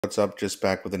What's up? Just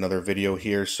back with another video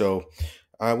here.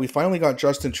 We finally got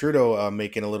Justin Trudeau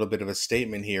making a little bit of a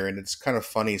statement here, and it's kind of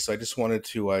funny. So I just wanted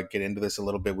to get into this a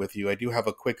little bit with you. I do have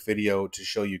a quick video to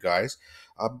show you guys.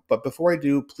 But before I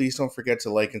do, please don't forget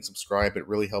to like and subscribe. It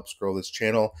really helps grow this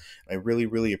channel. I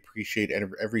really appreciate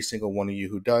every single one of you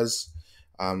who does.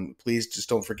 Please just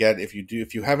don't forget, if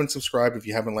you haven't subscribed, if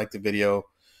you haven't liked the video,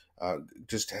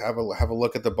 just have a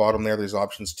look at the bottom there. There's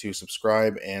options to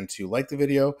subscribe and to like the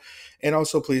video, and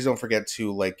also please don't forget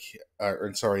to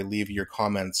leave your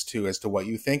comments too as to what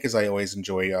you think, as I always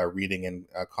enjoy reading and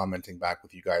commenting back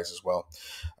with you guys as well.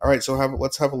 All right, so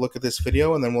let's have a look at this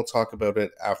video, and then we'll talk about it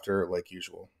after, like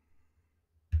usual.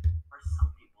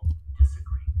 Some people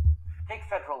disagree. Take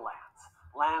federal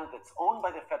lands, land that's owned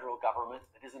by the federal government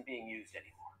that isn't being used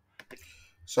anymore.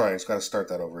 Sorry, I just got to start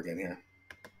that over again here.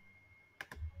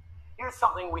 Here's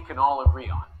something we can all agree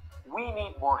on. We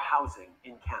need more housing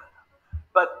in Canada.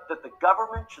 But that the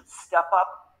government should step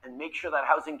up and make sure that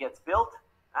housing gets built,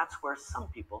 that's where some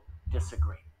people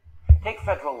disagree. Take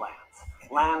federal lands,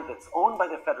 land that's owned by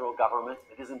the federal government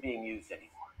that isn't being used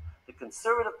anymore. The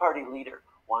Conservative Party leader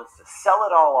wants to sell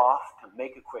it all off to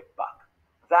make a quick buck.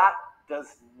 That does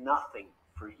nothing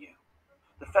for you.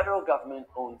 The federal government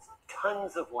owns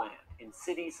tons of land in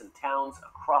cities and towns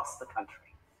across the country.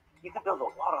 You can build a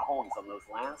lot of homes on those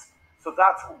lands, so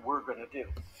that's what we're going to do.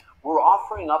 We're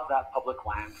offering up that public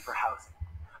land for housing.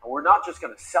 And we're not just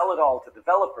going to sell it all to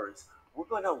developers, we're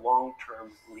going to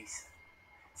long-term lease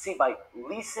it. See, by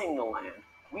leasing the land,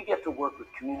 we get to work with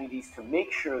communities to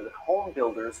make sure that home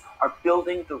builders are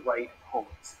building the right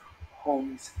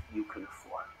homes you can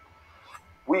afford.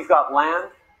 We've got land,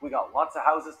 we got lots of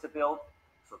houses to build,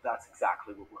 so that's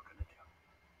exactly what we're going to do.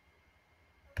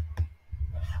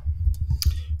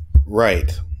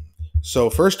 Right. So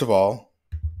first of all,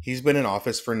 he's been in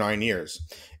office for 9 years.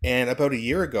 And about a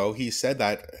year ago, he said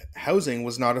that housing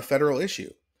was not a federal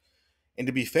issue. And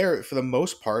to be fair, for the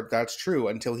most part, that's true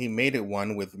until he made it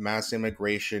one with mass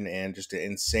immigration and just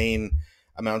insane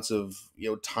amounts of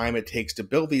time it takes to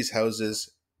build these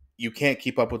houses. You can't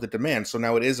keep up with the demand. So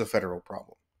now it is a federal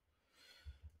problem.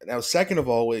 Now, second of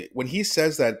all, when he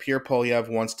says that Pierre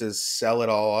Poilievre wants to sell it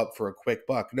all up for a quick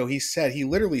buck, no, he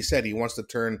literally said he wants to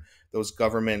turn those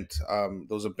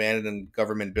those abandoned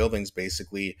government buildings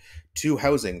basically to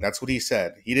housing. That's what he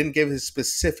said. He didn't give his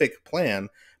specific plan,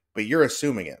 but you're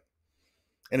assuming it.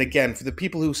 And again, for the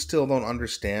people who still don't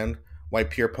understand why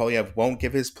Pierre Poilievre won't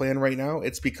give his plan right now,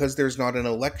 it's because there's not an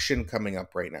election coming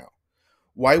up right now.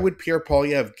 Why would Pierre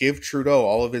Poilievre give Trudeau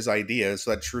all of his ideas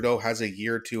so that Trudeau has a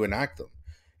year to enact them?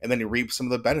 And then he reaps some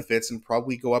of the benefits and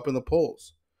probably go up in the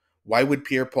polls. Why would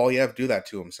Pierre Poilievre do that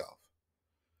to himself?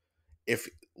 If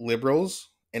Liberals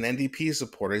and NDP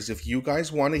supporters, if you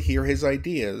guys want to hear his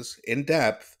ideas in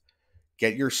depth,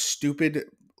 get your stupid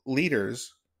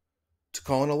leaders to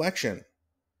call an election.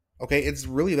 Okay, it's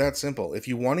really that simple. If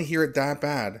you want to hear it that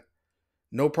bad,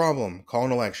 no problem, call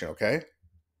an election, okay?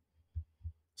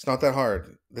 It's not that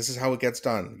hard. This is how it gets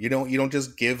done. You don't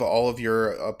just give all of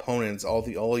your opponents all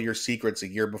of your secrets a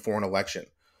year before an election.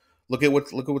 Look at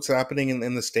what's happening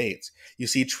in the States. You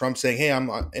see Trump saying, "Hey, I'm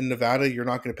in Nevada. You're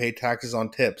not going to pay taxes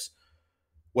on tips."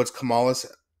 What's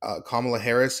Kamala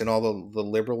Harris and all the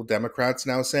liberal Democrats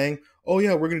now saying? "Oh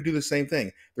yeah, we're going to do the same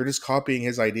thing." They're just copying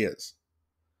his ideas.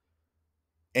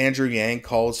 Andrew Yang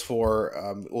calls for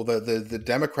the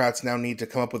Democrats now need to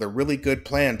come up with a really good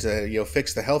plan to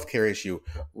fix the healthcare issue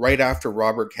right after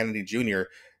Robert Kennedy Jr.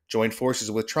 joined forces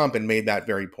with Trump and made that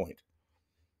very point.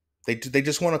 They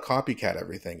just want to copycat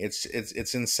everything. It's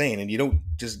insane, and you don't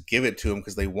just give it to them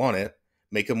because they want it.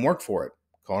 Make them work for it.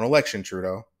 Call an election,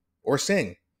 Trudeau, or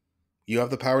sing. You have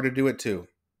the power to do it too,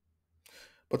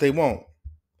 but they won't.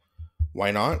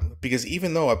 Why not? Because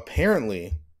even though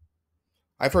apparently,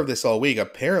 I've heard this all week,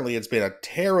 apparently it's been a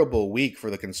terrible week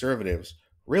for the Conservatives.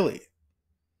 Really.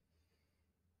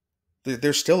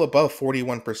 They're still above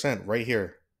 41% right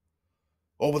here.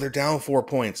 Oh, but they're down 4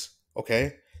 points.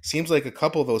 Okay. Seems like a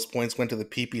couple of those points went to the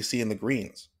PPC and the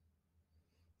Greens.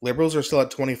 Liberals are still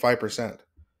at 25%.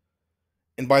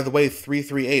 And by the way,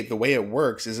 338, the way it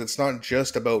works is it's not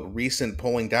just about recent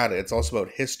polling data, it's also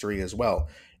about history as well.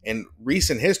 And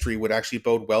recent history would actually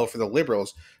bode well for the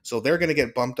Liberals, so they're going to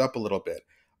get bumped up a little bit.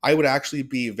 I would actually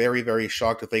be very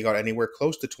shocked if they got anywhere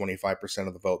close to 25%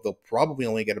 of the vote. They'll probably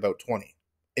only get about 20,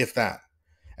 if that.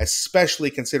 Especially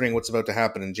considering what's about to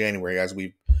happen in January, as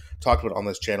we've talked about on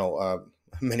this channel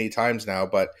many times now.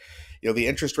 But the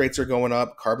interest rates are going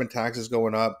up, carbon tax is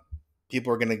going up.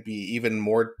 People are going to be even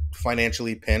more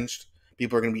financially pinched.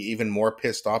 People are going to be even more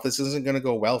pissed off. This isn't going to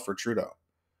go well for Trudeau.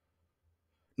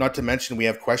 Not to mention, we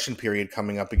have question period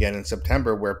coming up again in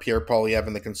September where Pierre Poilievre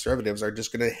and the Conservatives are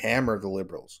just going to hammer the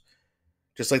Liberals,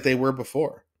 just like they were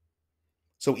before.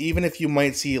 So even if you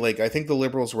might see, like, I think the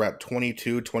Liberals were at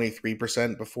 22,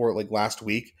 23% before, like, last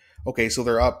week. Okay, so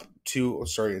they're up to, oh,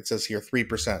 sorry, it says here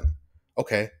 3%.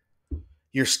 Okay,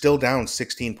 you're still down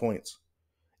 16 points.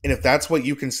 And if that's what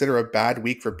you consider a bad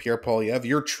week for Pierre Poilievre,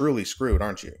 you're truly screwed,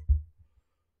 aren't you?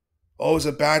 Oh, it's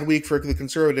a bad week for the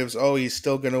Conservatives. Oh, he's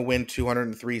still going to win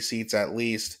 203 seats at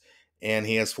least, and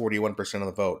he has 41% of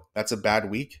the vote. That's a bad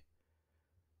week?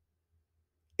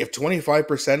 If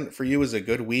 25% for you is a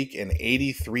good week and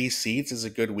 83 seats is a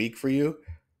good week for you,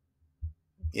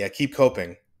 yeah, keep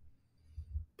coping.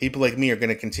 People like me are going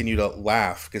to continue to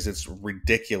laugh because it's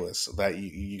ridiculous that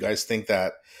you guys think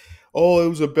that, oh, it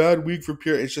was a bad week for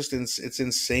Pierre. It's just, it's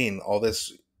insane. All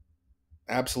this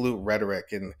absolute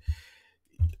rhetoric and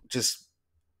just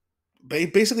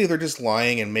basically they're just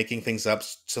lying and making things up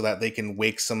so that they can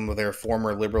wake some of their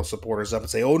former liberal supporters up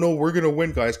and say, oh no, we're going to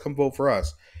win, guys. Come vote for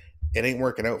us. It ain't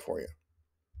working out for you.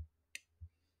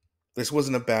 This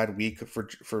wasn't a bad week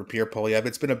for Pierre Poilievre.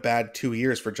 It's been a bad 2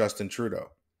 years for Justin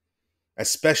Trudeau,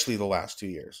 especially the last 2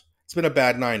 years. It's been a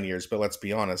bad 9 years, but let's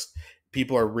be honest.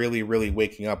 People are really, really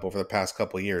waking up over the past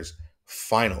couple of years.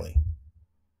 Finally.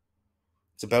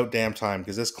 It's about damn time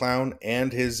because this clown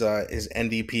and his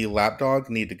NDP lapdog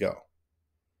need to go.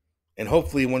 And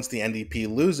hopefully once the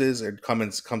NDP loses or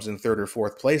comes in third or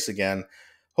fourth place again,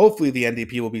 hopefully the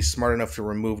NDP will be smart enough to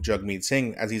remove Jagmeet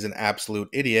Singh, as he's an absolute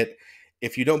idiot.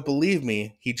 If you don't believe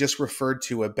me, he just referred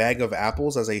to a bag of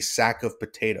apples as a sack of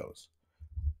potatoes.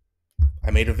 I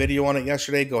made a video on it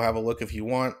yesterday. Go have a look if you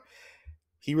want.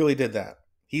 He really did that.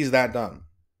 He's that dumb.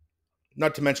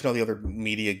 Not to mention all the other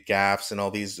media gaffes and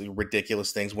all these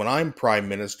ridiculous things. When I'm prime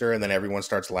minister and then everyone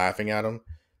starts laughing at him,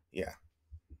 yeah.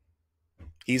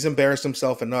 He's embarrassed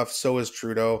himself enough. So is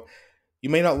Trudeau. You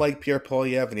may not like Pierre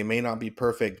Poilievre and he may not be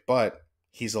perfect, but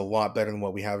he's a lot better than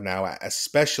what we have now,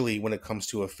 especially when it comes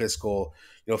to a fiscal,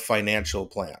 financial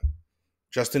plan.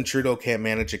 Justin Trudeau can't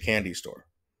manage a candy store.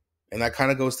 And that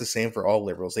kind of goes the same for all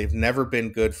liberals. They've never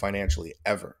been good financially,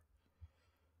 ever.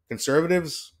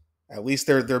 Conservatives, at least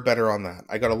they're better on that.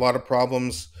 I got a lot of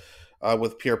problems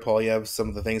with Pierre Poilievre, some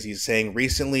of the things he's saying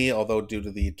recently, although due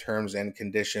to the terms and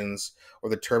conditions, or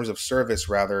the terms of service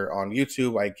rather, on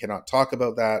YouTube, I cannot talk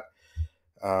about that.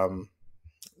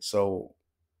 So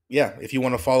yeah, if you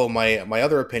want to follow my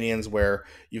other opinions where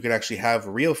you can actually have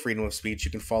real freedom of speech,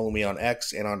 you can follow me on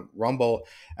X and on Rumble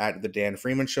at The Dan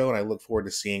Freeman Show, and I look forward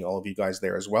to seeing all of you guys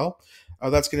there as well.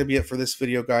 That's going to be it for this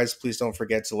video, guys. Please don't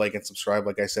forget to like and subscribe,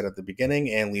 like I said at the beginning,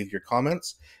 and leave your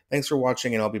comments. Thanks for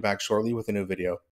watching, and I'll be back shortly with a new video.